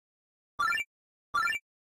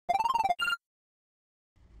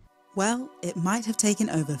Well, it might have taken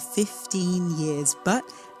over 15 years, but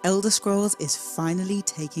Elder Scrolls is finally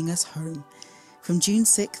taking us home. From June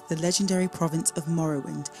 6th, the legendary province of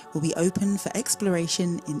Morrowind will be open for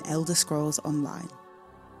exploration in Elder Scrolls Online.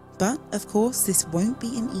 But, of course, this won't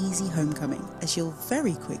be an easy homecoming, as you'll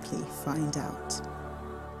very quickly find out.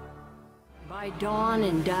 By dawn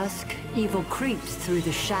and dusk, evil creeps through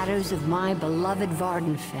the shadows of my beloved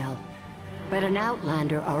Vardenfell. But an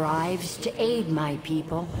outlander arrives to aid my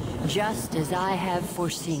people, just as I have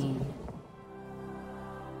foreseen.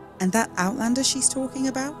 And that outlander she's talking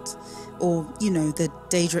about, or, you know, the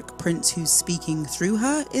Daedric prince who's speaking through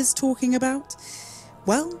her is talking about,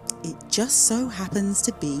 well, it just so happens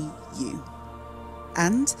to be you.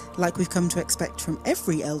 And, like we've come to expect from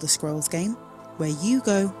every Elder Scrolls game, where you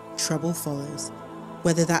go, trouble follows.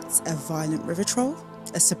 Whether that's a violent river troll,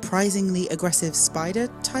 a surprisingly aggressive spider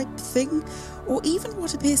type thing, or even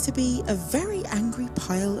what appears to be a very angry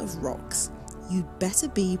pile of rocks, you'd better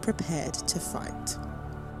be prepared to fight.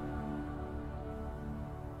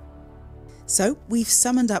 So we've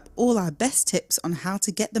summoned up all our best tips on how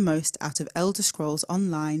to get the most out of Elder Scrolls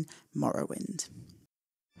Online Morrowind.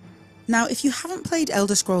 Now, if you haven't played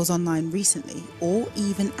Elder Scrolls Online recently, or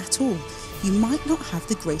even at all, you might not have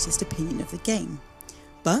the greatest opinion of the game.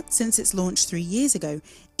 But since its launch 3 years ago,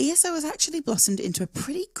 ESO has actually blossomed into a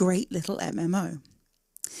pretty great little MMO.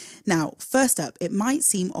 Now, first up, it might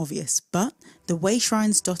seem obvious, but the way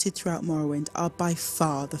shrines dotted throughout Morrowind are by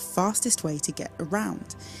far the fastest way to get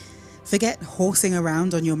around. Forget horsing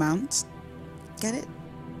around on your mount. Get it?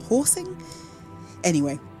 Horsing?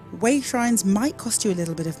 Anyway, way shrines might cost you a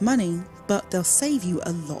little bit of money, but they'll save you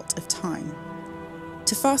a lot of time.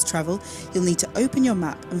 To fast travel, you'll need to open your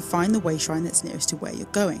map and find the way shrine that's nearest to where you're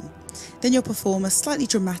going. Then you'll perform a slightly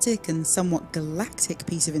dramatic and somewhat galactic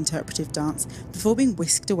piece of interpretive dance before being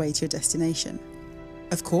whisked away to your destination.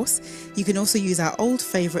 Of course, you can also use our old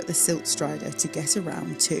favourite, the Silt Strider, to get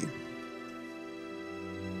around too.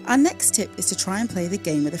 Our next tip is to try and play the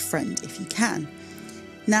game with a friend if you can.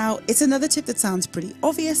 Now, it's another tip that sounds pretty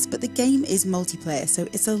obvious, but the game is multiplayer, so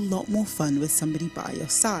it's a lot more fun with somebody by your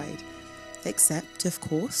side. Except, of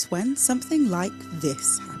course, when something like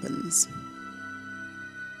this happens.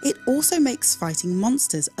 It also makes fighting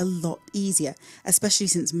monsters a lot easier, especially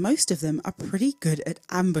since most of them are pretty good at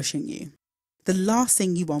ambushing you. The last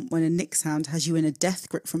thing you want when a Nixhound has you in a death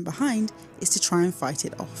grip from behind is to try and fight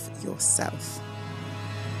it off yourself.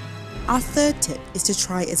 Our third tip is to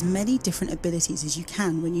try as many different abilities as you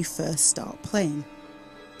can when you first start playing.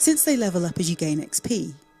 Since they level up as you gain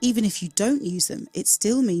XP, even if you don't use them, it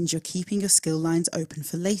still means you're keeping your skill lines open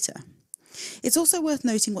for later. It's also worth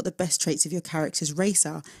noting what the best traits of your character's race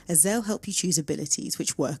are, as they'll help you choose abilities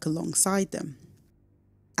which work alongside them.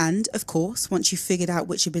 And, of course, once you've figured out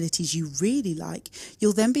which abilities you really like,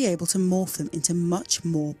 you'll then be able to morph them into much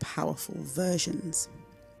more powerful versions.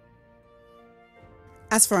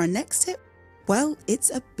 As for our next tip, well, it's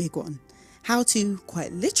a big one. How to,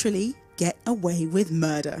 quite literally, get away with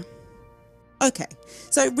murder. Okay,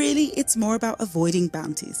 so really it's more about avoiding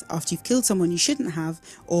bounties after you've killed someone you shouldn't have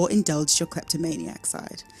or indulged your kleptomaniac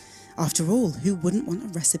side. After all, who wouldn't want a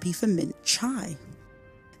recipe for mint chai?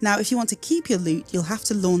 Now, if you want to keep your loot, you'll have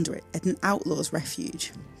to launder it at an outlaw's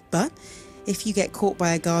refuge. But if you get caught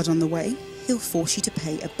by a guard on the way, he'll force you to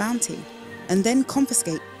pay a bounty and then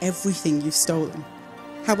confiscate everything you've stolen.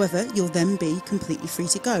 However, you'll then be completely free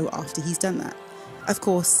to go after he's done that. Of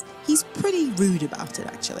course, he's pretty rude about it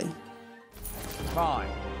actually. Fine.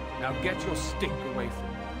 Now get your stink away from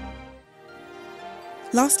me.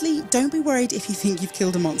 Lastly, don't be worried if you think you've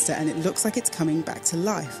killed a monster and it looks like it's coming back to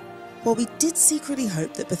life. While we did secretly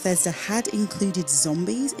hope that Bethesda had included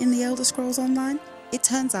zombies in the Elder Scrolls Online, it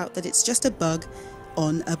turns out that it's just a bug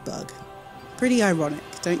on a bug. Pretty ironic,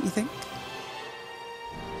 don't you think?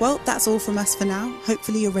 Well, that's all from us for now.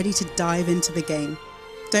 Hopefully you're ready to dive into the game.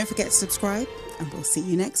 Don't forget to subscribe, and we'll see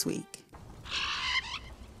you next week.